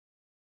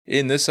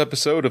In this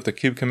episode of the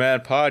Cube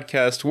Command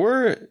podcast,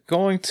 we're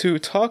going to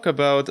talk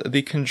about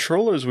the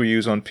controllers we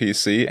use on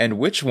PC and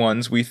which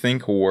ones we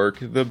think work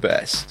the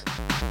best.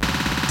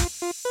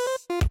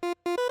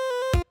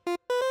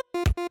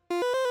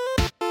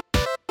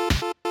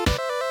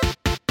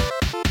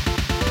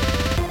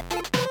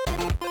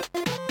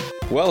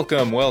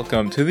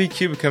 Welcome to the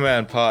Cube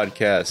Command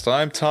podcast.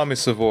 I'm Tommy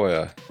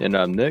Savoya. And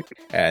I'm Nick.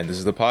 And this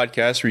is the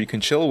podcast where you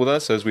can chill with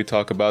us as we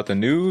talk about the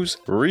news,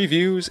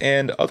 reviews,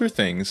 and other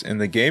things in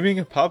the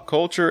gaming, pop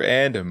culture,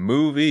 and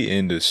movie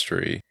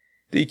industry.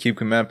 The Cube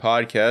Command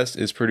podcast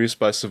is produced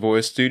by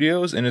Savoya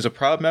Studios and is a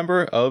proud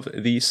member of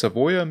the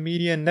Savoya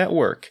Media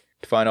Network.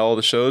 To find all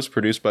the shows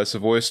produced by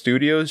Savoya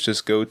Studios,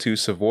 just go to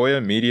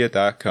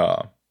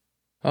savoyamedia.com.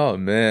 Oh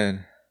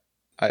man,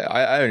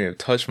 I haven't even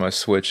touched my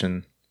Switch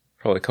in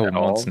probably a couple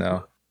months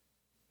now.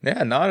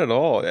 Yeah, not at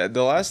all.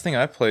 The last thing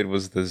I played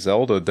was the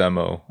Zelda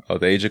demo,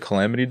 the Age of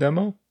Calamity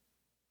demo.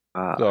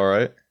 It's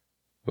alright,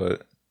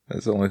 but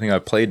that's the only thing I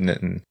played in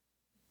it in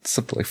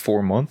something like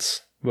 4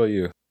 months. What about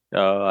you?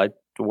 I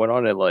went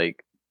on it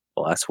like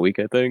last week,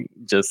 I think,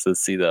 just to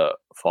see the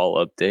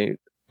fall update.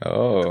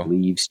 Oh. The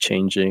leaves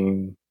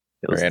changing.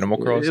 For Animal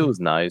Crossing? It was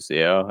nice,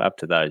 yeah.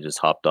 After that, I just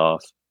hopped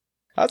off.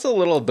 That's a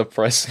little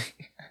depressing.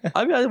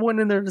 I mean, I went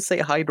in there to say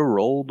hi to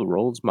Roll. The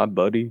Roll's my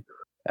buddy.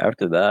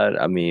 After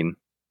that, I mean,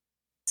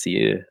 see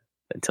you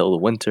until the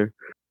winter.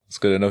 It's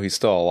good to know he's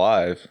still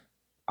alive.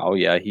 Oh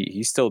yeah,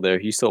 he's still there.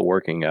 He's still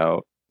working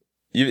out.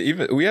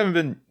 Even we haven't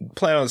been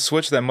playing on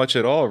Switch that much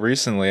at all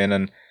recently,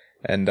 and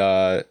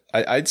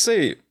I'd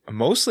say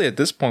mostly at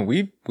this point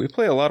we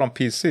play a lot on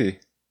PC.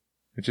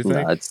 What you think?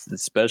 Nah, it's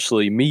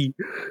especially me.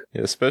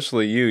 Yeah,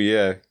 especially you.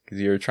 Yeah, because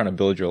you're trying to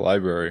build your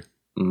library.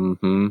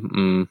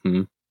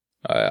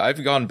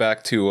 I've gone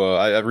back to,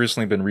 I've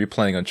recently been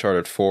replaying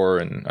Uncharted 4,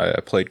 and I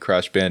played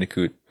Crash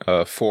Bandicoot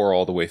 4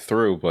 all the way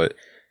through, but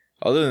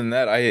other than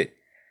that, I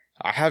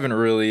haven't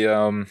really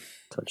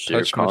touched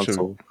your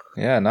console.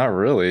 Yeah, not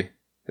really.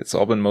 It's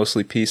all been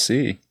mostly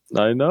PC.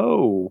 I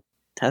know.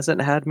 It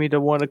hasn't had me to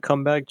want to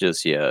come back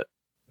just yet.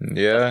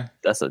 Yeah.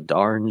 That's a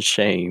darn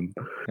shame.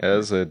 Yeah,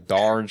 it's a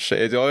darn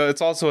shame.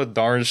 It's also a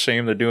darn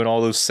shame they're doing all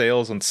those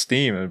sales on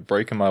Steam and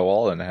breaking my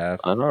wallet in half.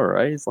 I know,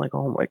 right? It's like,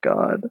 oh my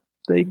god.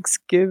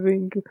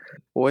 Thanksgiving.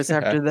 What's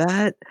after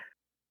that?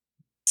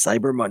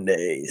 Cyber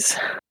Mondays.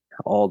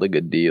 All the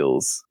good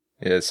deals.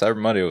 Yeah, Cyber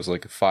Monday was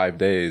like 5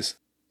 days,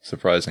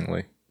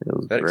 surprisingly. It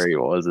was great,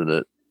 wasn't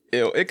it?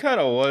 It kind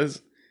of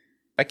was.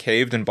 I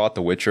caved and bought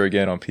The Witcher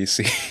again on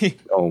PC.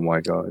 Oh my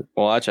god.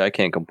 Well, actually, I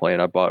can't complain.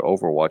 I bought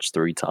Overwatch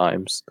 3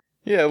 times.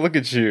 Yeah, look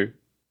at you.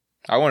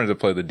 I wanted to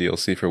play the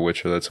DLC for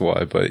Witcher, that's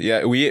why. But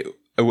yeah,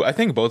 I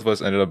think both of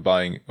us ended up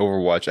buying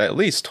Overwatch at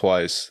least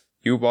twice.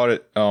 You bought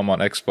it on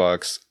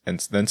Xbox and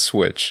then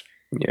Switch.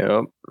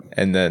 Yep.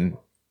 And then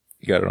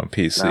you got it on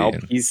PC. Now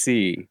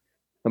PC.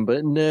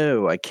 But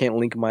no, I can't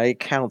link my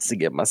accounts to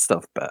get my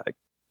stuff back.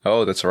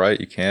 Oh, that's right.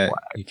 You can't.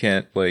 You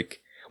can't, like...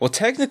 Well,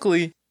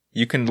 technically,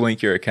 you can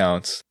link your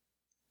accounts.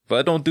 But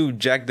I don't do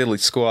jack diddly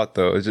squat,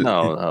 though. It's just,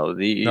 no.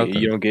 You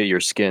don't get your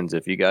skins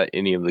if you got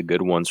any of the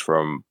good ones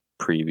from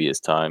previous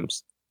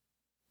times.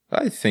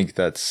 I think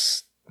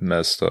that's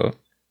messed up.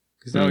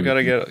 Because now we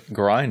gotta get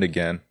grind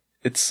again.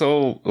 It's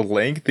so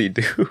lengthy,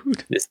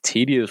 dude. It's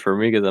tedious for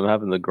me because I'm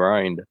having to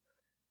grind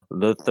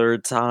the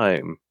third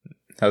time.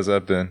 How's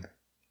that been?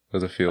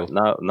 How's it feel?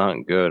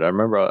 Not good. I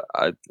remember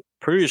I'm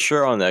pretty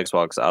sure on the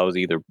Xbox I was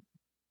either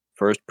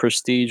first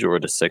Prestige or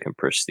the second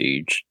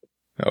Prestige.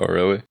 Oh,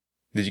 really?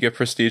 Did you get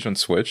Prestige on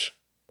Switch?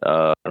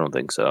 I don't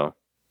think so.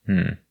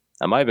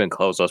 I might have been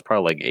close. I was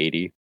probably like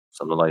 80,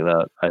 something like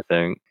that, I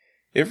think.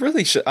 It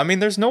really should. I mean,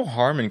 there's no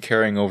harm in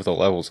carrying over the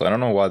levels. I don't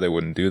know why they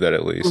wouldn't do that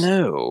at least.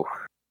 No.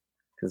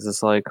 Because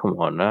it's like, come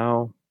on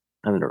now.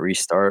 I'm going to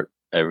restart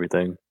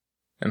everything.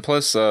 And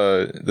plus,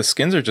 the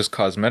skins are just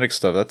cosmetic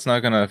stuff. That's not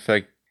going to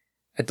affect...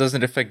 It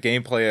doesn't affect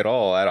gameplay at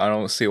all. I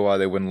don't see why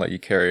they wouldn't let you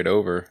carry it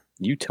over.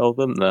 You tell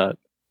them that.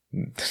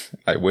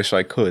 I wish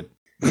I could.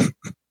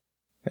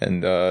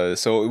 And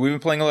so we've been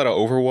playing a lot of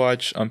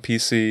Overwatch on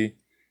PC.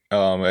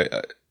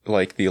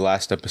 Like the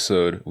last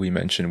episode we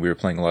mentioned, we were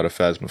playing a lot of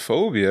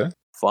Phasmophobia.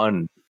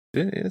 Fun.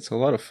 It's a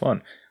lot of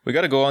fun. We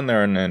got to go on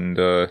there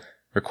and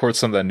record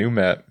some of that new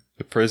map.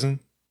 The prison.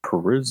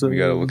 We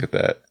gotta look at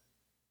that.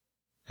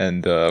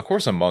 And, of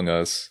course, Among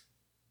Us.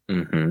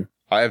 Mm-hmm.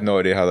 I have no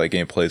idea how that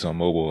game plays on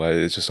mobile.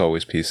 It's just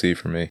always PC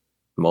for me.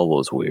 Mobile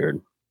is weird.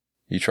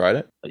 You tried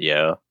it?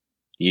 Yeah.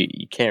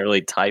 You can't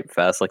really type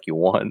fast like you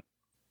want.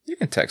 You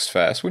can text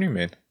fast. What do you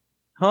mean?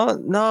 Huh?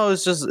 No,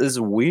 it's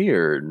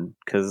weird.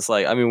 Because it's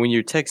like, I mean, when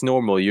you text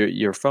normal,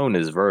 your phone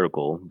is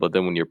vertical. But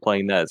then when you're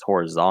playing that, it's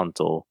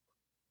horizontal.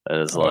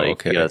 And it's you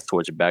gotta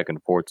switch back and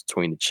forth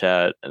between the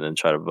chat and then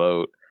try to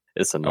vote.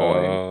 It's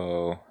annoying.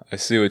 Oh, I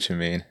see what you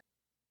mean.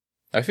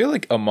 I feel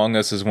like Among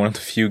Us is one of the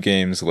few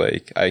games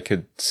like I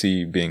could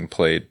see being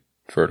played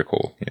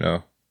vertical, you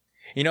know?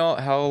 You know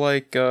how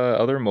like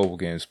other mobile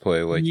games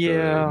play, like the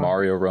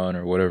Mario Run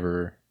or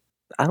whatever.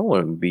 I don't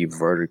want to be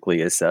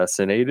vertically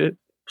assassinated.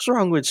 What's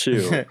wrong with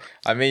you?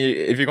 I mean,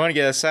 if you're going to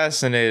get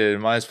assassinated,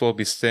 might as well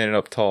be standing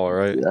up tall,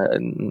 right?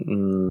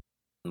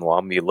 Well,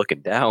 I'm be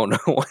looking down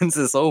once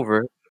it's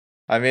over.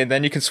 I mean,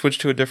 then you can switch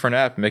to a different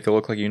app and make it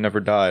look like you never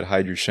died.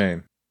 Hide your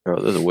shame. Bro,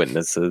 there's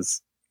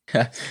witnesses.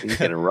 You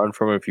can run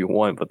from it if you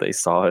want, but they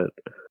saw it.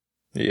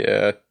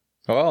 Yeah.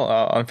 Well,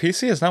 on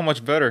PC, it's not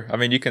much better. I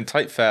mean, you can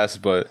type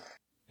fast, but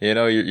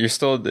you're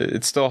still.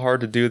 It's still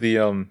hard to do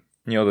the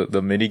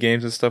the mini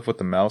games and stuff with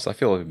the mouse. I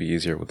feel like it'd be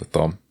easier with the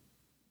thumb.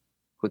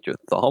 With your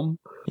thumb?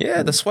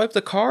 Yeah, to swipe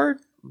the card.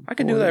 I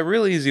can do that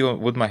real easy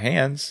with my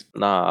hands.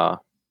 Nah,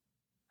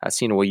 I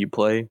seen the way you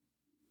play.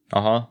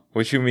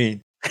 What you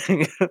mean?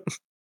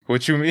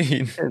 What you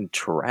mean? And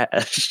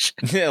trash.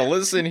 Yeah,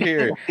 listen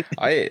here.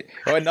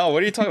 What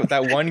are you talking about?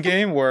 That one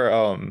game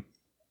where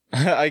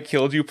I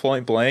killed you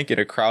point blank in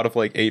a crowd of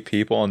like 8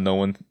 people and no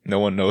one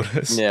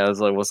noticed. Yeah, I was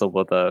like, what's up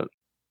with that?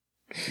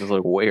 I was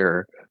like,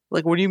 where?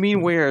 Like, what do you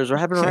mean where? It's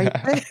happening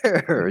right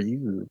there.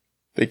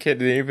 They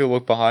didn't even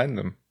look behind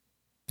them.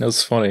 That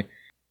was funny.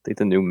 I think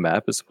the new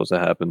map is supposed to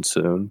happen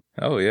soon.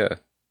 Oh yeah.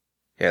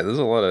 Yeah, there's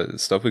a lot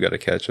of stuff we got to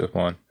catch up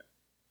on.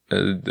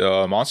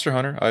 Monster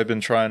Hunter. I've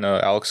been trying.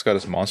 Alex got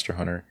his Monster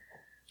Hunter,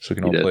 so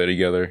we can all play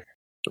together.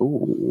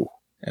 Ooh.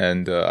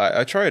 And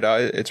I tried.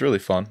 It's really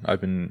fun. I've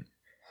been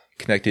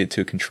connected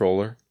to a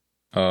controller,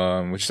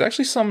 which is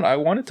actually something I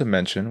wanted to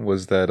mention.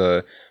 Was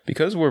that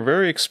because we're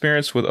very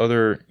experienced with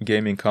other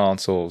gaming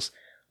consoles,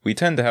 we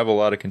tend to have a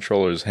lot of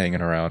controllers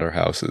hanging around our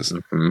houses,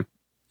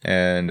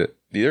 and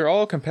they're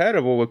all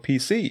compatible with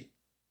PC.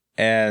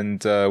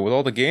 And with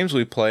all the games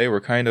we play,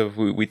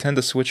 we tend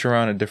to switch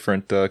around in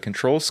different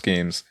control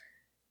schemes.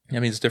 I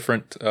mean, it's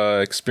different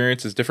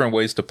experiences, different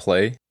ways to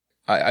play.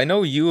 I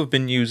know you have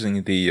been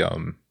using the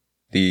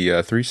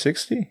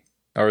 360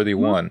 or the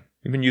One.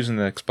 You've been using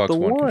the Xbox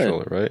One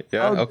controller, right?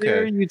 Yeah. How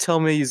dare you tell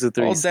me use a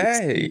 360?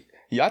 All day.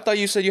 Yeah, I thought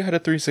you said you had a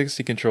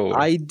 360 controller.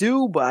 I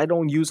do, but I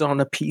don't use it on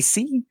a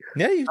PC.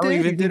 Yeah, you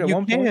did. You did at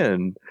one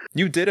point.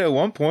 You did at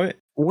one point.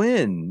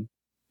 When?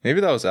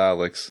 Maybe that was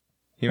Alex.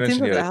 You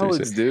mentioned you had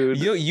Alex, dude.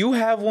 You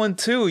have one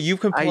too. You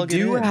can plug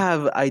it in.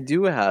 I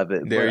do have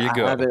it. There you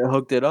go. I haven't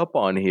hooked it up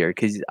on here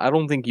because I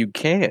don't think you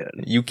can.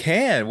 You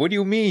can. What do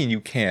you mean you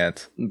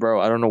can't?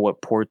 Bro, I don't know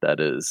what port that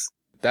is.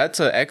 That's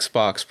an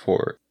Xbox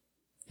port.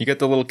 You get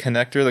the little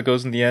connector that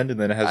goes in the end and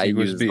then it has USB. I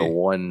use the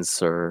One,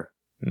 sir.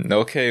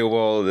 Okay,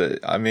 well,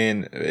 I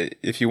mean,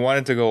 if you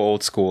wanted to go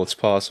old school, it's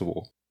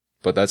possible.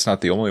 But that's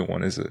not the only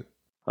one, is it?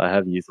 I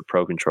have used the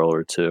Pro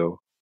controller too.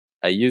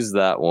 I used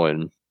that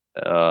one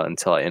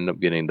until I ended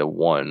up getting the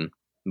One,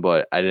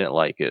 but I didn't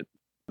like it.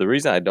 The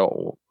reason I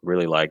don't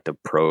really like the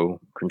Pro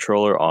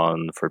controller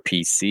for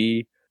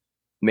PC,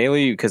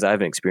 mainly because I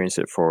haven't experienced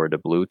it for the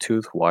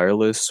Bluetooth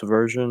wireless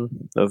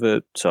version of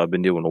it, so I've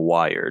been doing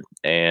wired.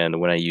 And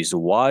when I use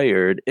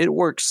wired, it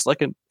works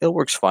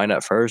fine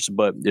at first,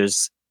 but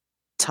there's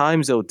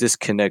times it'll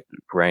disconnect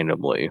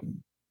randomly.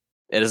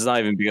 And it's not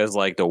even because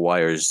like the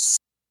wires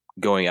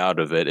going out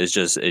of it. It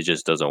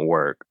just doesn't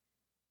work.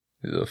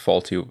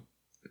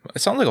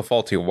 It sounds like a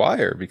faulty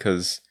wire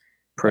because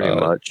pretty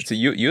much.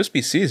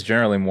 USB-C is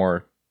generally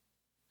more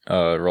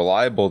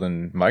reliable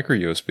than micro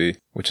USB,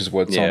 which is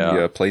what's on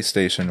the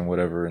PlayStation and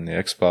whatever and the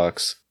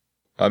Xbox.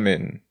 I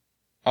mean,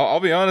 I'll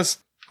be honest.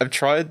 I've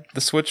tried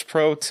the Switch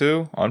Pro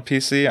too on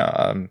PC.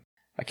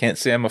 I can't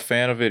say I'm a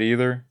fan of it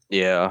either.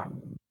 Yeah,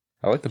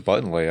 I like the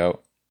button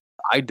layout.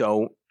 I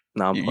don't.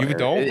 No, you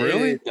don't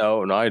really?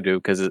 No, I do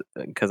because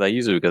I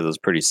use it because it's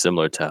pretty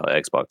similar to how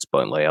Xbox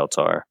button layouts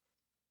are.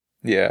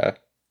 Yeah.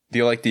 Do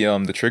you like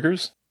the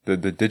triggers, the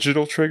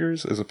digital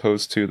triggers, as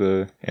opposed to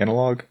the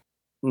analog?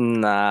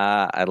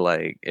 Nah,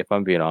 if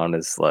I'm being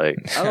honest, like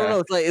I don't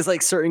know. It's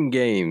like certain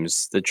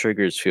games, the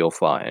triggers feel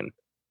fine.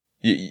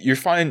 You're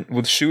fine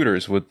with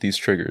shooters with these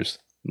triggers.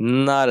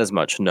 Not as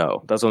much.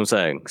 No, that's what I'm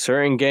saying.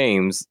 Certain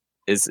games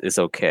is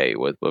okay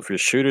with, but for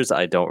shooters,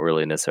 I don't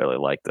really necessarily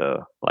like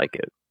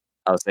it.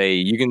 I would say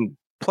you can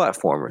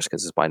platformers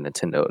because it's by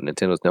Nintendo.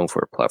 Nintendo's known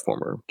for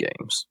platformer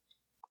games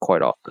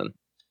quite often.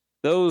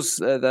 Those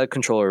that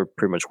controller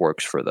pretty much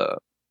works for that.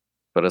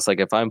 But it's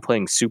like if I'm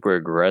playing super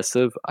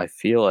aggressive, I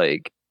feel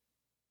like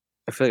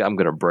I'm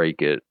gonna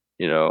break it.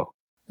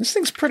 This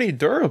thing's pretty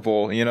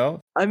durable.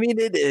 I mean,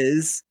 it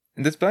is.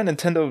 There's been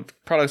Nintendo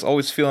products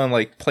always feeling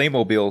like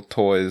Playmobil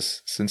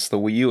toys since the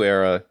Wii U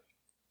era.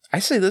 I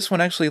say this one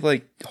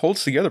actually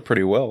holds together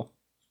pretty well.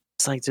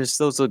 It's like there's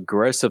those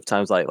aggressive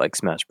times like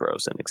Smash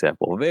Bros. An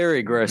example, very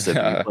aggressive.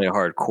 You play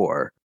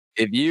hardcore.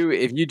 If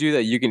you do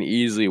that, you can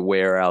easily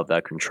wear out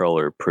that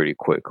controller pretty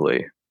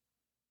quickly.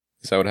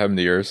 Is that what happened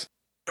to yours?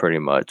 Pretty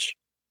much.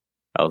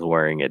 I was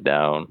wearing it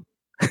down.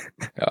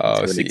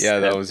 Oh, see, yeah,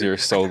 that was your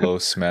solo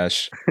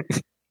Smash.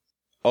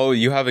 Oh,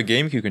 you have a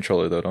GameCube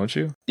controller though, don't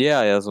you?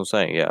 Yeah, that's what I'm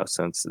saying. Yeah,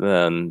 since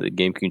then the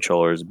GameCube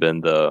controller has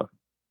been the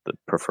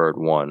preferred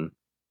one.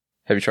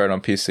 Have you tried it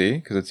on PC?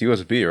 Because it's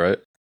USB, right?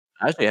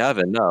 I actually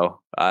haven't.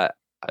 No, I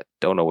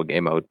don't know what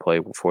game I would play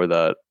before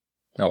that.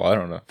 Oh, I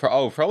don't know.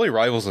 Probably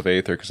Rivals of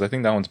Aether, because I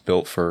think that one's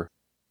built for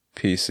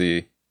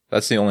PC.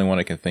 That's the only one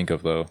I can think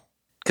of, though.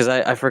 Because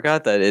I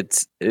forgot that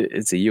it's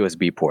a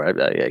USB port.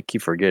 I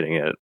keep forgetting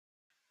it.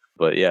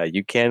 But yeah,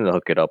 you can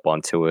hook it up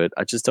onto it.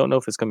 I just don't know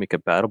if it's going to be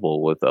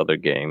compatible with other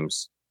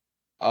games.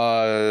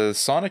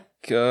 Sonic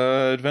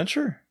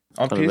Adventure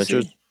on PC?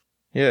 Adventures?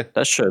 Yeah.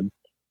 That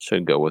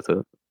should go with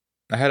it.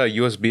 I had a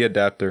USB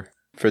adapter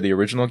for the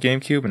original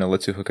GameCube, and it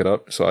lets you hook it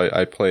up. So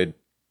I played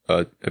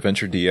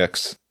Adventure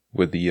DX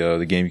with the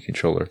GameCube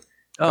controller.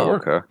 Oh,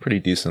 okay. Pretty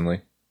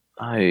decently.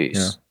 Nice.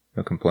 Yeah,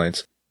 no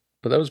complaints.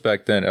 But that was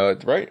back then.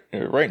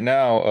 Right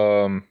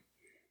now,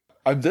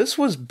 this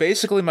was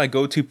basically my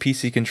go-to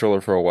PC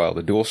controller for a while,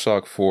 the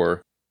DualShock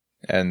 4.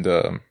 And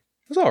it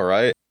was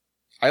alright.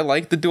 I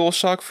like the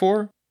DualShock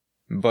 4,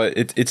 but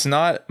it's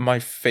not my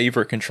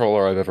favorite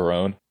controller I've ever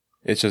owned.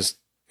 It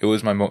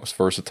was my most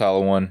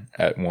versatile one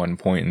at one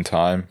point in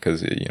time,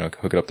 because,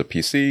 hook it up to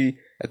PC.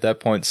 At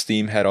that point,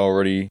 Steam had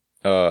already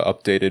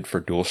updated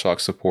for DualShock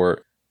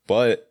support,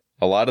 but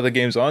a lot of the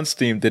games on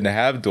Steam didn't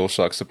have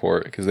DualShock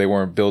support because they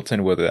weren't built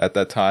in with it. At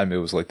that time, it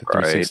was like the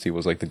 360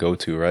 was like the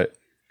go-to, right?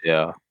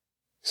 Yeah.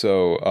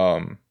 So,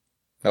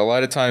 a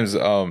lot of times,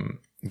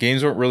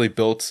 games weren't really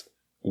built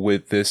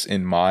with this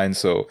in mind.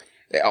 So,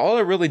 all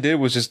it really did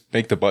was just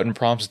make the button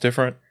prompts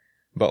different.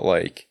 But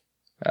like,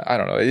 I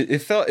don't know. It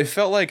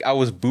felt like I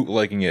was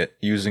bootlegging it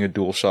using a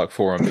DualShock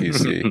 4 on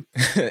PC.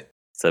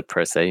 Said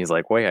press A. He's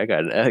like, wait, I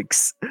got an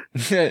X.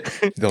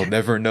 They'll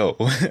never know.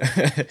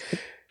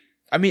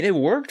 I mean, it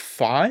worked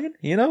fine,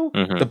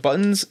 Mm-hmm. The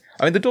buttons.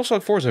 I mean, the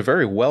DualShock 4 is a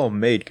very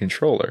well-made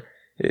controller.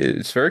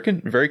 It's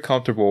very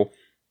comfortable.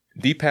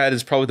 D-pad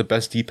is probably the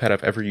best D-pad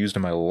I've ever used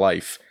in my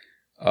life.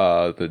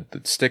 The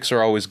sticks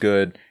are always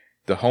good.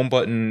 The home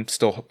button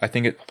still, I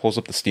think it pulls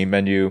up the Steam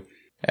menu,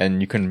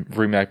 and you can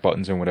remap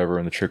buttons and whatever,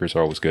 and the triggers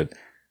are always good.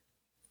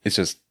 It's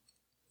just,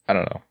 I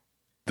don't know.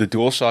 The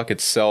DualShock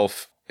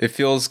itself, it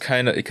feels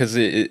kind of, because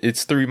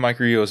it's through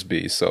micro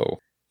USB, so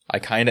I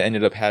kind of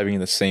ended up having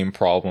the same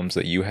problems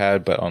that you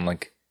had, but on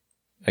like,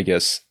 I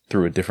guess,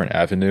 through a different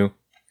avenue,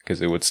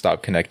 because it would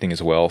stop connecting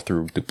as well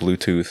through the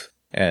Bluetooth.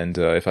 And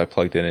if I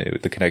plugged in,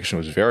 the connection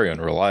was very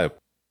unreliable.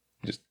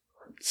 Just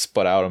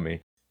sput out on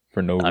me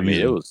for no reason. I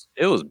mean,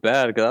 it was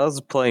bad because I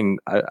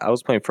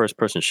was playing first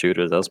person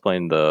shooters. I was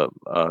playing the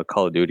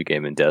Call of Duty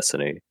game in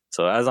Destiny.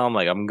 So as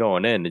I'm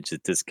going in, it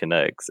just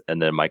disconnects,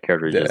 and then my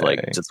character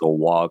just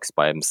walks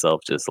by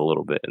himself just a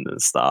little bit and then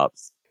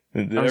stops.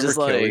 Did it ever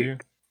kill you?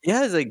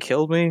 Yeah, it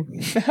killed me.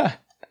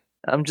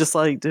 I'm just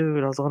like,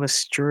 dude, I was on a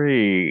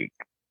streak.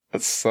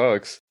 That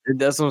sucks.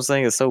 That's what I'm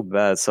saying. It's so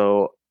bad.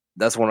 So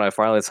that's when I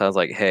finally was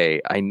like,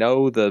 hey, I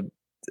know the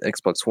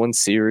Xbox One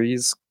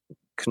Series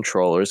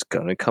controller is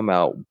going to come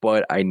out,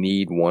 but I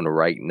need one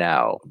right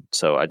now.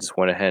 So I just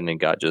went ahead and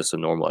got just a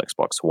normal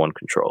Xbox One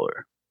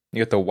controller. You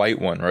got the white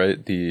one, right?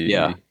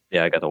 Yeah,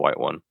 I got the white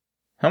one.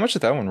 How much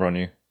did that one run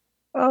you?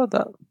 Oh,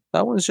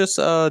 that one's just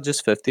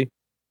 50.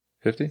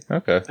 50?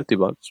 Okay.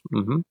 $50.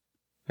 Mm-hmm.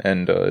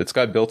 And it's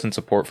got built-in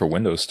support for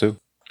Windows too,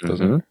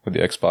 doesn't it? With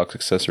the Xbox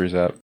Accessories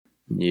app.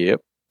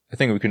 Yep. I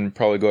think we can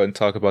probably go ahead and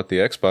talk about the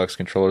Xbox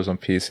controllers on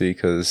PC,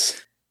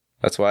 because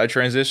that's why I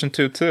transitioned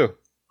to too.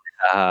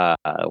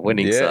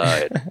 Winning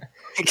side.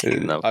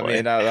 I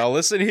mean, now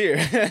listen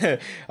here.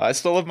 I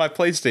still love my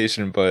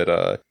PlayStation,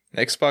 but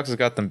Xbox has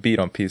got them beat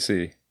on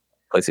PC.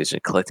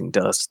 PlayStation collecting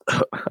dust.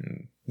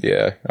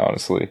 Yeah,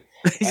 honestly.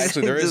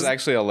 Actually, there is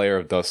actually a layer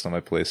of dust on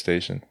my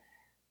PlayStation.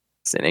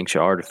 It's an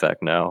ancient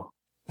artifact now.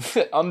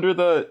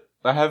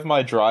 I have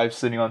my drive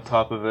sitting on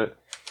top of it.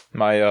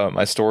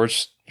 My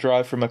storage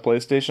drive for my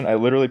PlayStation. I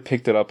literally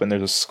picked it up, and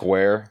there's a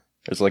square.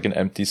 There's like an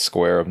empty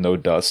square of no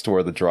dust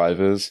where the drive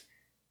is.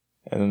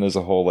 And then there's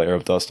a whole layer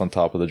of dust on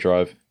top of the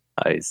drive.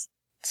 Nice.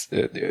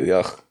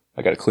 Ugh,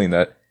 I gotta clean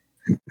that.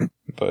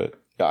 But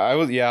I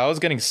was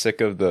getting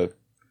sick of the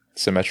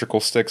symmetrical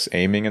sticks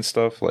aiming and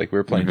stuff. Like, we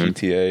were playing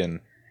GTA, and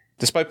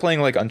despite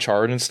playing like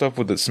Uncharted and stuff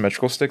with the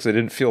symmetrical sticks, it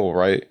didn't feel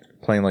right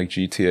playing like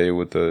GTA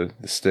with the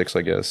sticks,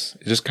 I guess.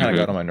 It just kind of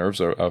got on my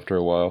nerves after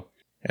a while.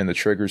 And the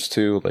triggers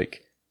too,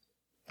 like,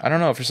 I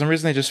don't know, for some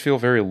reason they just feel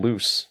very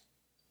loose.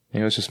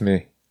 It's just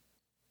me.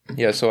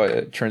 Yeah, so I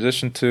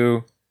transitioned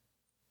to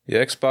the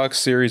Xbox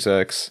Series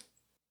X.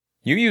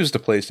 You used the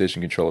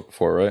PlayStation controller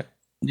before, right?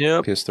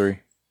 Yep. PS3?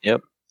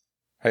 Yep.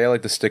 How do you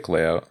like the stick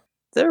layout?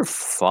 They're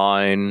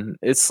fine.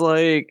 It's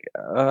like,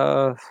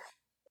 I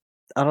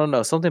don't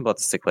know, something about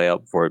the stick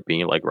layout for it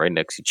being like right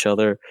next to each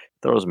other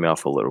throws me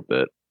off a little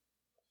bit.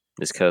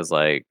 Just because,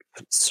 like,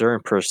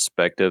 certain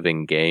perspective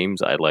in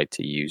games, I like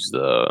to use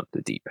the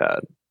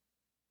D-pad.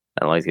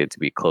 I like it to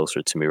be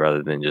closer to me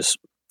rather than just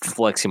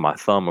flexing my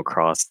thumb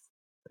across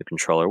the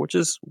controller, which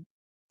is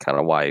kind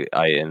of why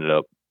I ended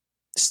up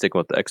sticking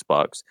with the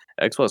Xbox.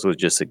 Xbox was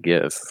just a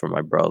gift for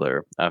my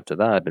brother. After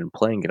that, I've been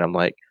playing it. I'm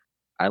like,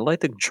 I like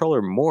the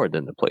controller more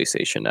than the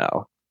PlayStation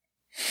now.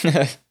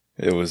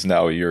 It was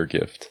now your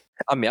gift.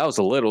 I mean, I was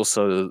a little,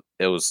 so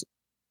it was,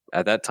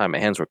 at that time, my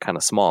hands were kind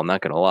of small, I'm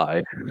not going to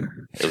lie.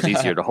 It was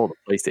easier to hold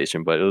a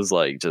PlayStation, but it was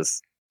like it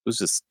was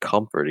just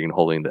comforting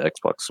holding the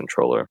Xbox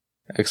controller.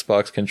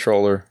 Xbox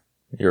controller,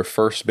 your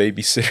first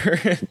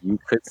babysitter. You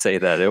could say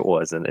that it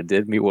was, and it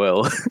did me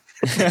well.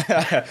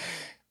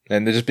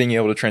 And they're just being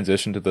able to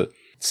transition to the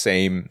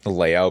same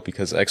layout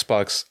because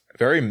Xbox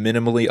very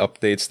minimally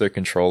updates their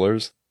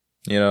controllers.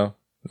 You know,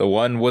 the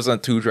one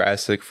wasn't too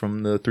drastic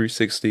from the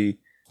 360,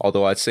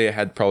 although I'd say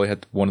it probably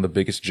had one of the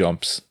biggest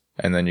jumps.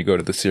 And then you go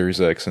to the Series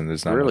X and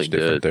there's not really much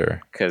different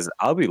there. Because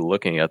I'll be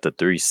looking at the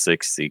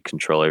 360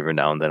 controller every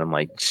now and then. I'm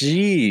like,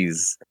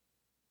 geez,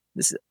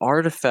 this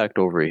artifact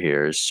over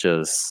here is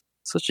just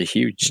such a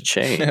huge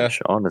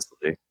change,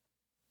 honestly.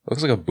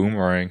 Looks like a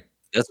boomerang.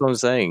 That's what I'm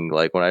saying.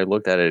 Like, when I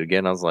looked at it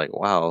again, I was like,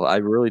 wow, I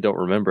really don't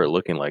remember it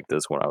looking like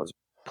this when I was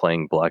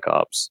playing Black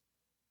Ops.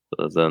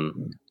 But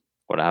then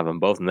when I have them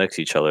both next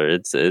to each other,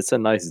 it's a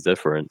nice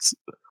difference.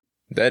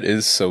 That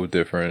is so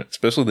different,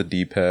 especially the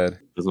D-pad.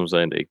 That's what I'm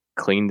saying. They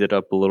cleaned it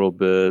up a little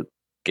bit,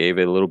 gave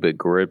it a little bit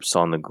grips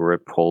on the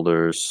grip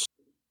holders,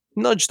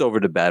 nudged over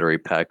the battery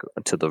pack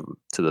to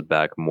the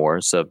back more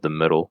instead of the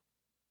middle,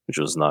 which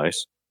was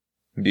nice.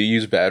 Do you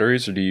use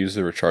batteries or do you use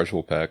the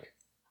rechargeable pack?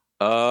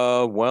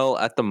 Well,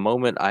 at the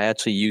moment, I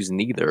actually use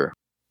neither.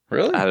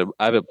 Really? I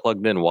have it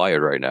plugged in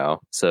wired right now.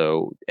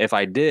 So if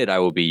I did, I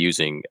would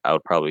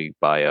probably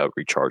buy a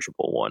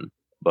rechargeable one.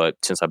 But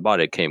since I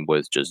bought it, it came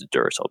with just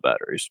Duracell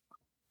batteries.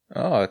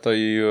 Oh, I thought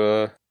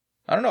you,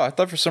 I don't know. I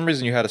thought for some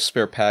reason you had a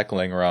spare pack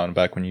laying around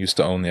back when you used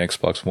to own the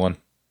Xbox One.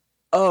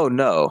 Oh,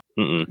 no.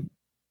 Mm-mm.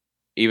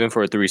 Even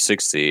for a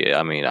 360,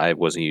 I mean, I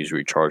wasn't using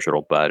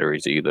rechargeable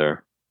batteries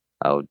either.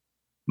 I would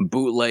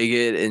bootleg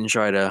it and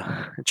try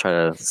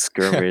to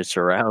skirmish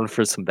around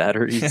for some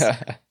batteries.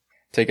 Yeah.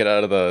 Take it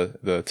out of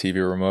the TV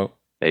remote.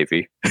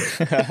 Maybe.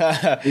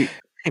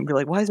 And be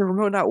like, why does the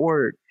remote not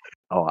work?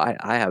 Oh,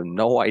 I have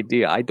no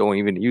idea. I don't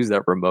even use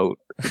that remote.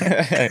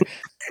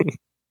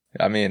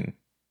 I mean,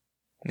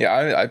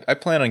 yeah, I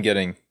plan on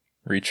getting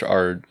a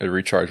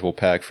rechargeable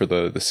pack for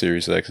the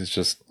Series X. It's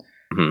just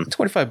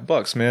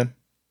 $25, man.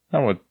 I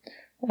don't want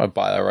to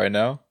buy that right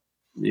now.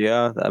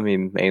 Yeah, I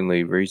mean,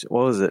 mainly what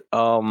was it?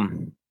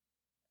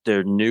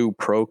 Their new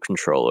Pro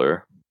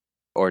controller,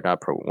 or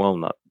not Pro? Well,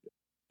 not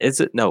is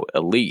it? No,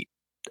 Elite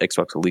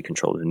Xbox Elite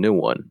controller, the new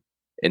one.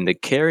 In the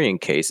carrying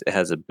case, it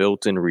has a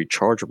built-in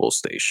rechargeable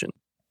station.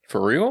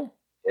 For real?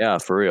 Yeah,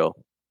 for real.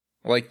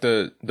 Like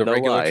the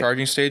regular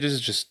charging stages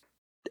is just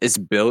it's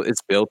built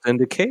in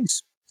the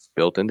case. It's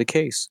built in the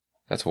case.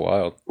 That's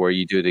wild. Where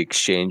you do the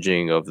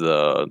exchanging of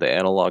the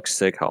analog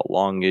stick, how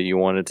long you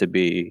want it to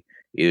be,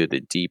 either the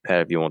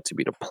D-pad if you want it to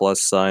be the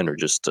plus sign or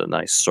just a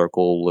nice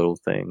circle little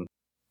thing.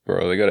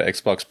 Bro, they got an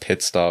Xbox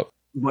pit stop.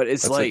 But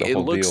it's like it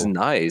looks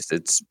nice.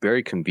 It's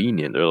very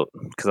convenient.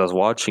 Because I was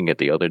watching it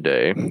the other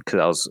day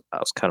because I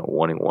was kind of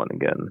wanting one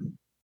again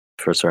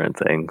for certain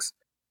things.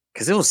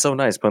 Because it was so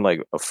nice playing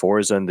like a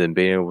Forza and then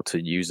being able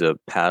to use the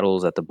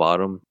paddles at the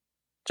bottom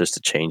just to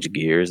change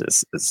gears.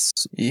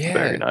 It's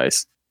very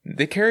nice.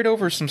 They carried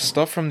over some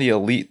stuff from the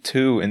Elite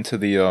 2 into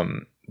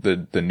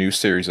the new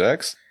Series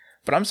X,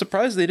 but I'm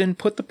surprised they didn't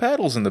put the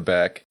paddles in the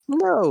back.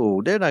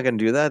 No, they're not going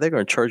to do that. They're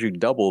going to charge you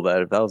double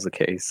that if that was the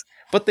case.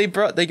 But they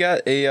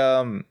got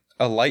a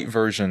light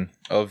version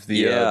of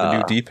the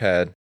new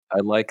D-pad. I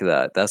like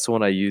that. That's the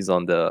one I use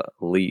on the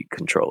Elite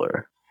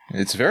controller.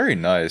 It's very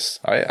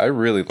nice. I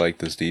really like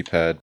this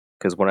D-pad.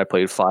 Because when I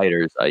played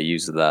Fighters, I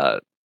used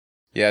that.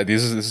 Yeah,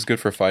 this is good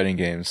for fighting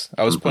games.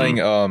 I was playing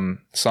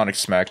Sonic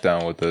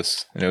Smackdown with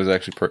this, and it was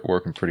actually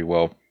working pretty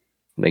well.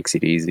 Makes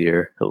it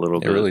easier a little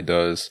bit. It really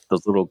does.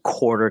 Those little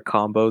quarter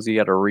combos you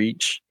got to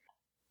reach.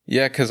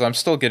 Yeah, because I'm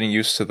still getting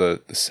used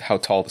to how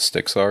tall the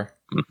sticks are.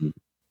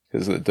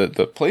 Because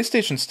the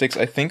PlayStation sticks,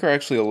 I think, are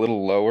actually a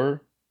little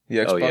lower. The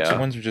Xbox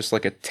ones are just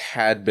like a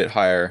tad bit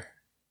higher.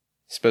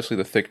 Especially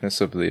the thickness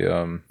of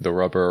the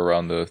rubber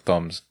around the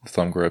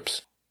thumb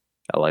grips.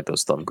 I like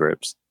those thumb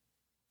grips.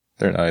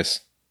 They're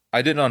nice.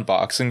 I did an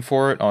unboxing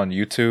for it on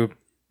YouTube.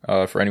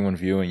 For anyone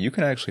viewing, you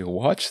can actually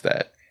watch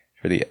that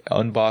for the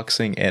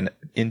unboxing and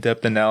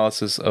in-depth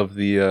analysis of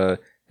the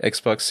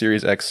Xbox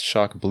Series X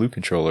Shock Blue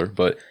controller.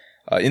 But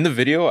in the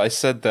video, I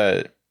said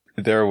that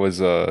there was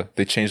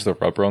they changed the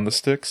rubber on the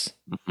sticks.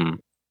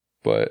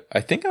 But I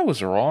think I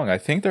was wrong. I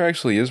think there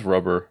actually is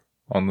rubber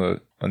on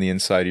the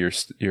inside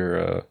of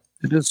your.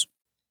 It is.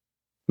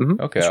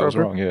 Okay, I was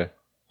wrong. Yeah,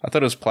 I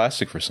thought it was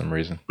plastic for some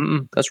reason.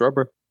 That's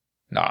rubber.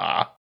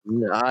 Nah.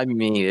 I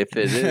mean, if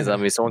it is, I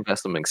mean, someone got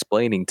some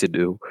explaining to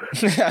do.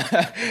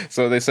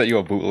 So they sent you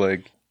a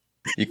bootleg.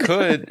 You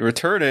could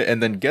return it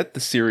and then get the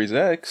Series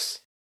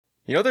X.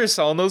 You know they're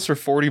selling those for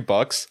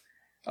 $40.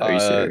 Are you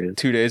serious?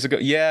 2 days ago.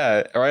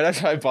 Yeah, right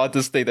after I bought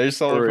this thing, they're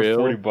selling it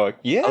for $40.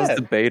 Yeah. I was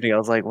debating. I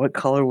was like, what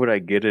color would I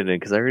get it in?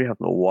 Because I already have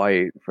the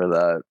white for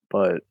that,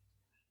 but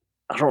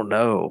I don't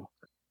know.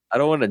 I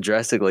don't want to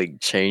drastically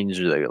change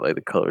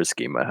the color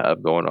scheme I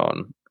have going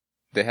on.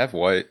 They have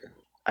white.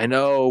 I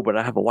know, but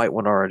I have a white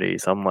one already,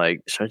 so I'm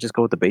like, should I just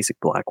go with the basic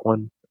black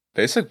one?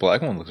 Basic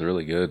black one looks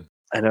really good.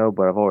 I know,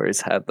 but I've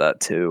always had that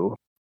too.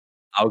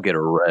 I'll get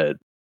a red.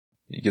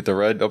 You get the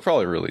red? They'll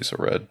probably release a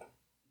red.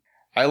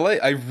 I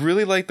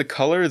really like the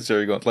colors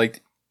they're going.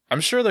 Like, I'm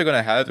sure they're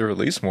gonna have to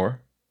release more.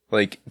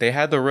 Like, they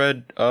had the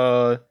red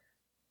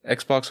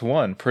Xbox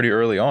One pretty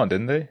early on,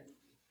 didn't they?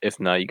 If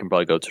not, you can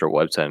probably go to their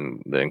website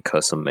and then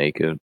custom make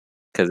it.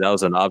 Because that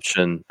was an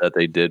option that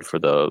they did for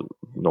the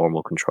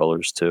normal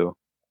controllers too.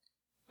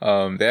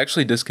 They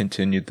actually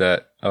discontinued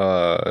that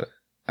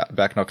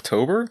back in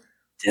October.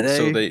 Did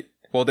they?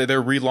 So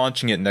they're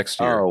relaunching it next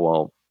year. Oh,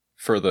 well.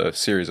 For the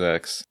Series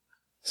X.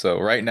 So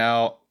right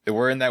now,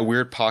 we're in that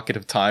weird pocket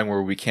of time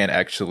where we can't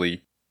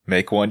actually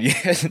make one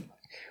yet.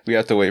 We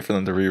have to wait for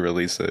them to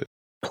re-release it.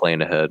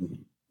 Plan ahead.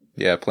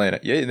 Yeah, plan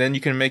it. Yeah, then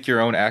you can make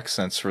your own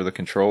accents for the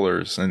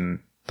controllers and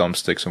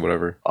thumbsticks and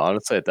whatever.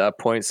 Honestly, at that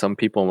point, some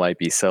people might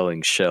be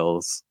selling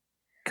shells,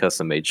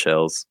 custom-made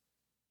shells.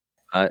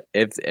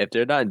 If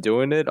they're not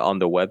doing it on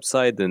the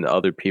website, then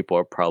other people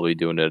are probably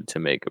doing it to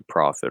make a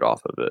profit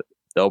off of it.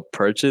 They'll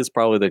purchase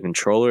probably the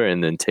controller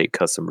and then take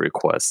custom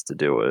requests to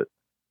do it.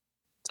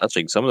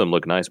 Actually, some of them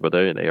look nice, but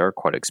they are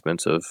quite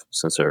expensive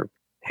since they're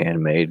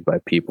handmade by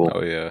people.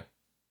 Oh yeah,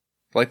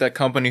 like that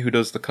company who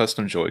does the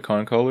custom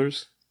Joy-Con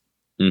colors.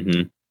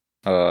 Mm-hmm.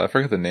 I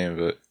forget the name of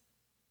it,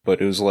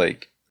 but it was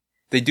like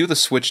they do the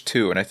Switch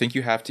too, and I think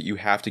you have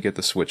to get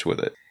the Switch with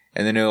it,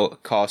 and then it'll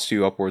cost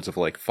you upwards of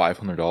like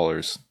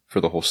 $500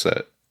 for the whole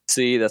set.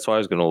 See, that's why I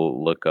was gonna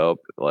look up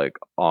like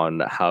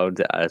on how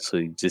to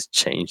actually just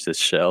change the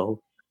shell,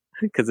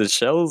 because the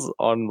shells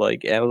on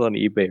like Amazon,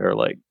 eBay are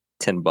like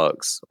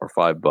 $10 or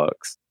 $5. Oh,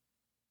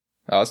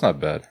 that's not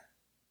bad.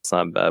 It's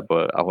not bad,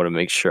 but I want to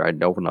make sure I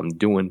know what I'm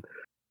doing.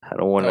 I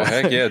don't want to. Oh,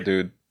 heck yeah,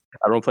 dude.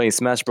 I don't play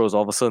Smash Bros.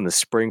 All of a sudden, the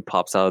spring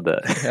pops out of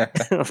that.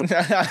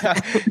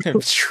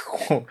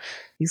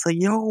 He's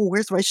like, "Yo,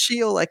 where's my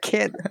shield? I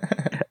can't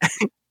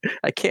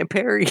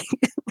parry."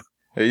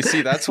 You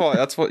see, that's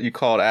what you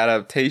call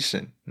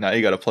adaptation. Now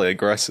you got to play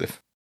aggressive.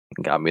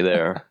 Got me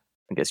there.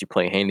 I guess you're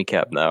playing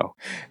handicap now.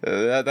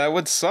 That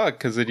would suck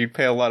because then you'd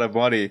pay a lot of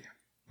money.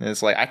 And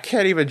it's like, I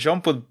can't even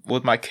jump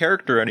with my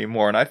character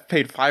anymore, and I've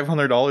paid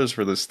 $500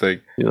 for this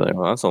thing. You're like,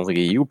 well, that sounds like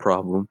a you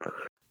problem.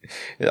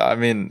 Yeah, I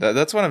mean,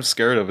 that's what I'm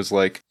scared of, is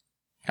like,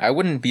 I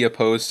wouldn't be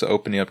opposed to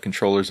opening up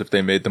controllers if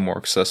they made them more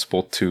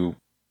accessible to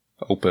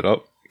open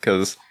up,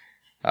 because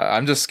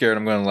I'm just scared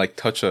I'm going to, like,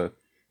 touch a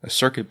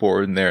circuit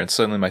board in there, and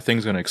suddenly my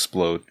thing's going to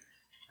explode.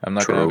 I'm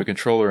not going to have a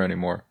controller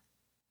anymore.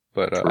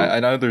 But I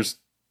know there's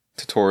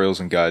tutorials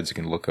and guides you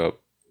can look up.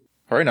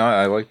 Right now,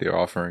 I like the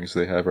offerings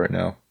they have right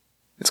now.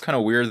 It's kind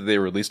of weird that they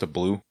released a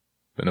blue,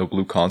 but no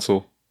blue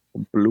console.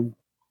 Blue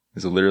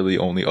is literally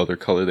the only other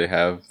color they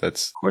have.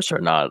 That's of course they're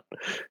not.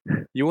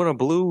 You want a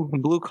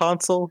blue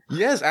console?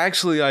 Yes,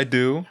 actually I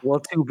do. Well,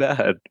 too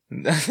bad.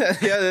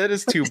 Yeah, that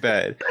is too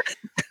bad.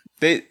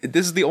 This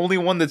is the only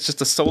one that's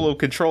just a solo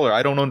controller.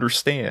 I don't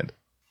understand.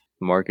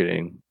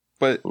 Marketing,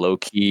 but low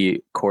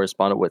key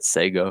corresponded with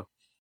Sega.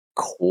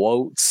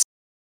 Quotes,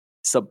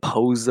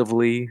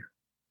 supposedly.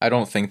 I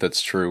don't think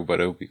that's true,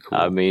 but it would be cool.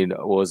 I mean,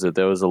 what was it?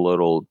 There was a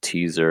little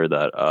teaser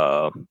that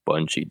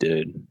Bungie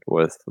did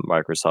with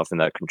Microsoft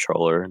and that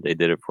controller. They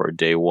did it for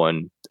day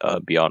one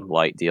Beyond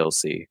Light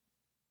DLC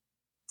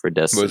for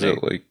Destiny. What was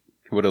it like?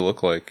 What did it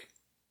look like?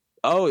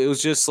 Oh, it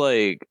was just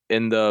like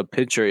in the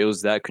picture, it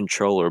was that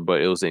controller,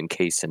 but it was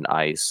encased in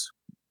ice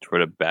for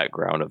the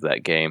background of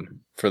that game.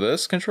 For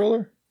this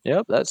controller?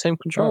 Yep, that same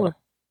controller.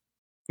 Oh.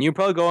 You can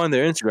probably go on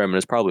their Instagram and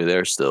it's probably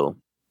there still.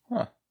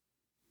 Huh.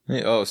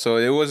 Oh, so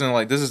it wasn't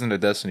like, this isn't a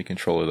Destiny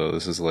controller though.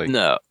 This is like,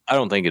 no, I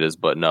don't think it is,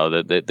 but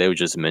no, they were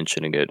just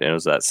mentioning it, and it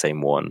was that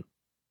same one.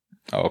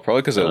 Oh,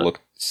 probably because it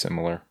looked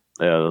similar.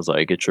 Yeah, it was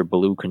like, get your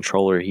blue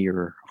controller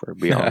here for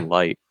Beyond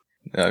Light.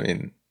 I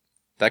mean,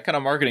 that kind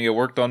of marketing, it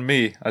worked on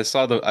me. I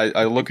saw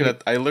I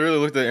literally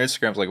looked at their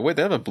Instagram. I was like, wait,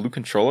 they have a blue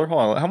controller?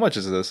 Hold on, how much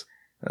is this?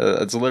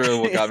 It's literally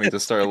what got me to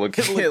start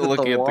looking at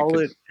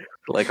the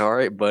like, all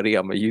right, buddy,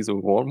 I'm gonna use it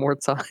one more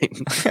time.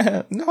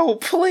 No,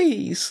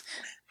 please.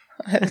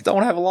 I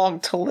don't have long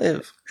to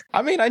live.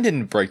 I mean, I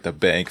didn't break the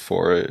bank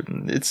for it.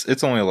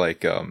 It's only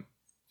like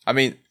I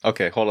mean,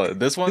 okay, hold on.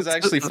 This one's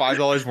actually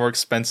 $5 more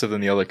expensive than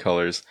the other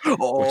colors,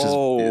 which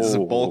is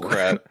bull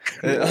crap.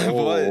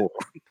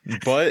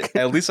 But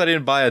at least I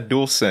didn't buy a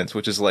DualSense,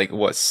 which is like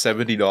what,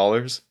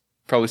 $70?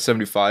 Probably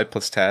 $75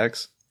 plus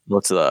tax.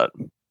 What's that?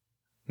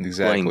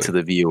 Exactly. Explain to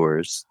the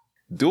viewers.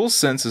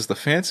 DualSense is the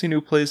fancy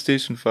new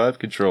PlayStation 5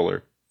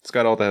 controller. It's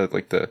got all that,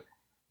 like the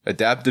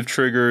adaptive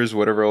triggers,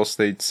 whatever else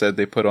they said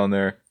they put on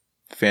there.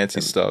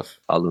 Fancy stuff.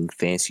 All them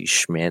fancy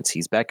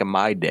schmancies. Back in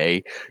my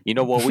day, you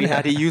know what we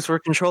had to use for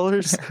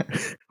controllers?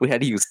 We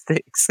had to use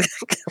sticks.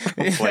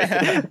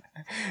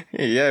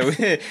 Yeah.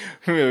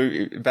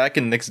 Back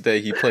in Nick's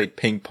day, he played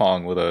ping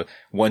pong with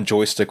one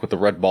joystick with the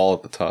red ball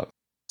at the top.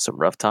 Some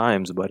rough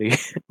times, buddy.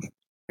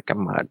 Back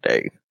in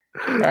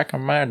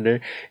my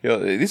day.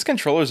 These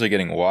controllers are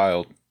getting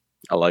wild.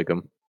 I like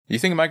them. You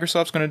think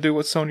Microsoft's going to do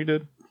what Sony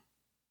did?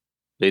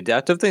 The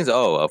adaptive things?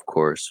 Oh, of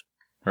course.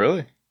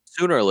 Really?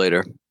 Sooner or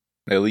later.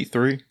 Elite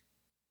 3?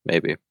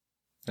 Maybe.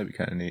 That'd be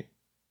kind of neat.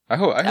 I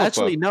hope.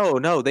 Actually,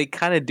 no. They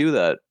kind of do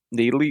that.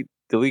 The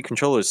Elite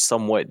controllers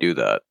somewhat do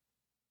that.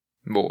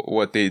 Well,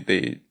 what,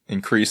 they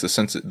increase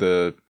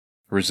the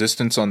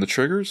resistance on the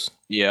triggers?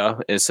 Yeah,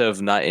 instead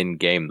of not in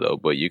game though,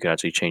 but you can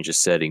actually change the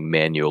setting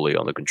manually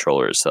on the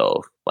controller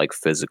itself, like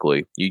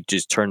physically. You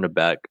just turn the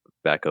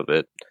back of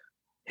it,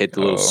 hit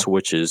the little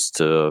switches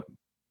to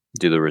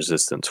do the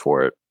resistance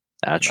for it.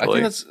 Actually,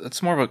 I think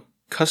that's more of a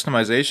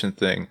customization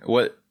thing.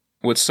 What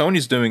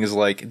Sony's doing is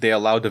like they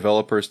allow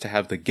developers to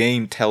have the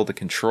game tell the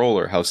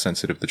controller how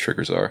sensitive the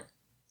triggers are.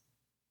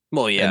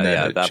 Well, yeah,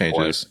 at that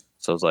changes. Point.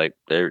 So it's like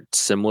they're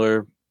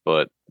similar,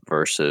 but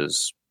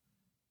versus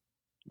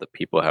the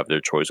people have their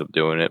choice of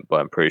doing it. But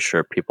I'm pretty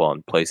sure people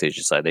on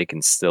PlayStation side, they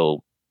can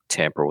still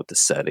tamper with the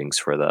settings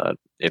for that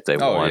if they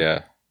want. Oh,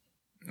 yeah.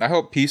 I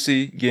hope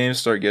PC games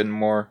start getting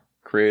more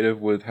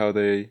creative with how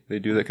they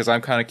do that, because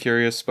I'm kind of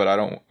curious, but I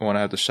don't want to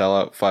have to shell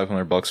out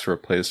 $500 for a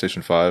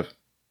PlayStation 5.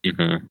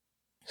 Mm-hmm.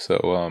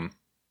 So,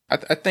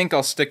 I think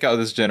I'll stick out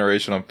this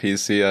generation on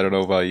PC. I don't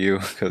know about you,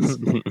 because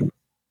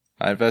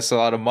I invest a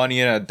lot of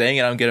money in it. Dang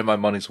it, I'm getting my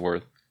money's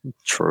worth.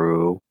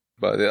 True.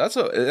 But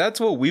that's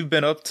what we've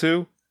been up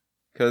to,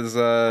 because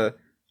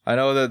I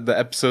know that the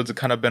episodes have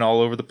kind of been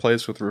all over the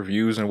place with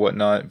reviews and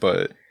whatnot,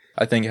 but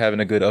I think having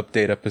a good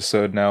update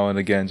episode now and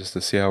again just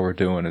to see how we're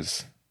doing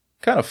is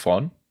kind of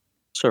fun.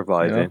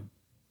 Surviving.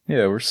 You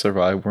know? Yeah, we're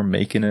surviving. We're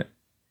making it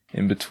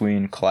in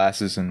between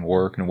classes and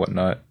work and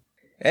whatnot.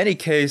 Any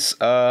case,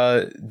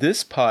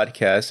 this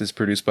podcast is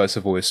produced by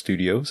Savoy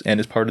Studios and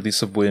is part of the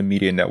Savoy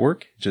Media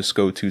Network. Just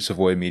go to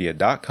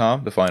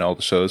savoymedia.com to find all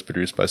the shows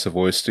produced by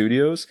Savoy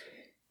Studios.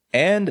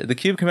 And the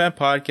Cube Command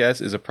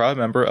Podcast is a proud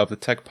member of the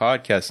Tech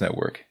Podcast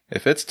Network.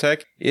 If it's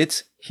tech,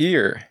 it's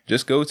here.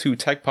 Just go to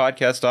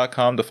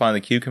techpodcast.com to find the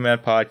Cube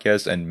Command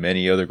Podcast and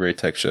many other great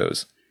tech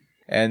shows.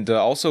 And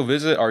also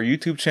visit our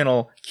YouTube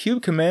channel,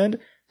 Cube Command,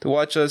 to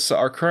watch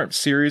our current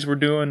series we're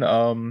doing.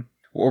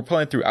 We're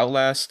playing through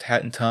Outlast,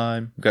 Hat in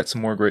Time. We've got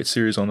some more great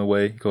series on the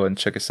way. Go ahead and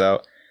check us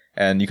out.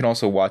 And you can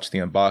also watch the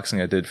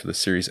unboxing I did for the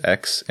Series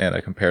X, and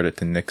I compared it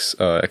to Nick's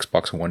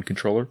Xbox One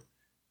controller.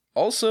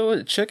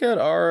 Also, check out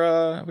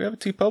our, we have a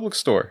TeePublic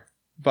store.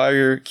 Buy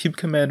your Cube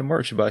Command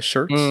merch. You buy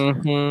shirts,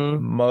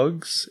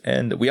 mugs,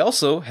 and we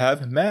also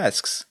have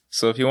masks.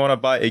 So if you want to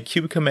buy a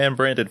Cube Command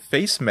branded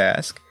face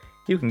mask,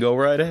 you can go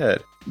right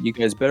ahead. You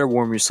guys better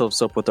warm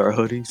yourselves up with our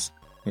hoodies.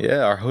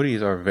 Yeah, our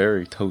hoodies are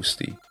very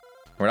toasty.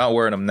 We're not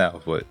wearing them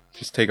now, but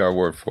just take our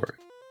word for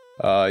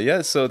it.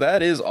 Yeah, so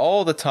that is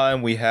all the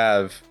time we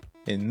have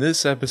in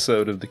this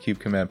episode of the Cube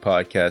Command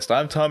Podcast.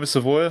 I'm Thomas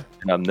Savoya.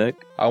 And I'm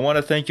Nick. I want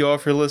to thank you all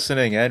for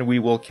listening, and we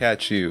will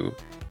catch you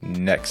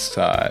next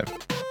time.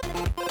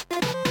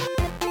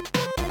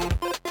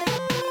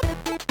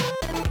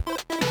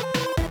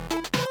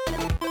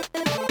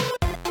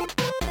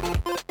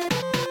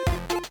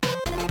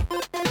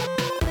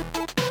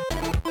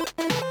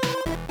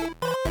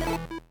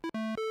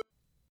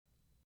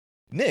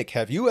 Nick,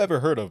 have you ever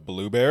heard of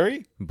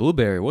Blueberry?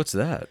 Blueberry, what's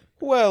that?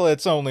 Well,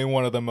 it's only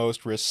one of the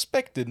most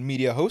respected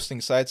media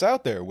hosting sites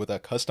out there with a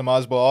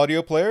customizable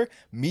audio player,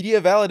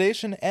 media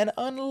validation, and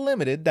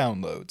unlimited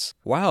downloads.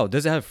 Wow,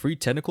 does it have free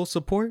technical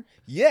support?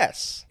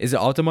 Yes. Is it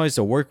optimized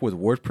to work with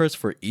WordPress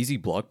for easy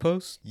blog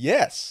posts?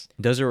 Yes.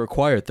 Does it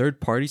require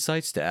third-party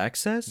sites to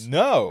access?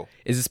 No.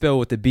 Is it spelled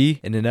with a B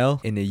and an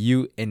L and a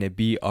U and a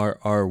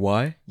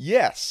BRRY?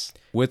 Yes.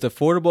 With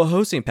affordable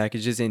hosting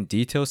packages and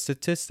detailed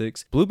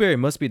statistics, Blueberry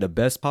must be the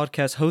best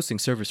podcast hosting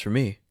service for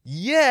me.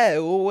 Yeah,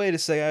 well, wait a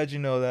second. How'd you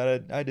know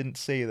that? I didn't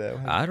say that.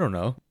 I don't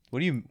know.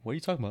 What are you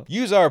talking about?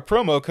 Use our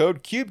promo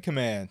code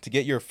CubeCommand to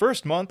get your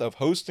first month of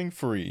hosting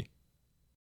free.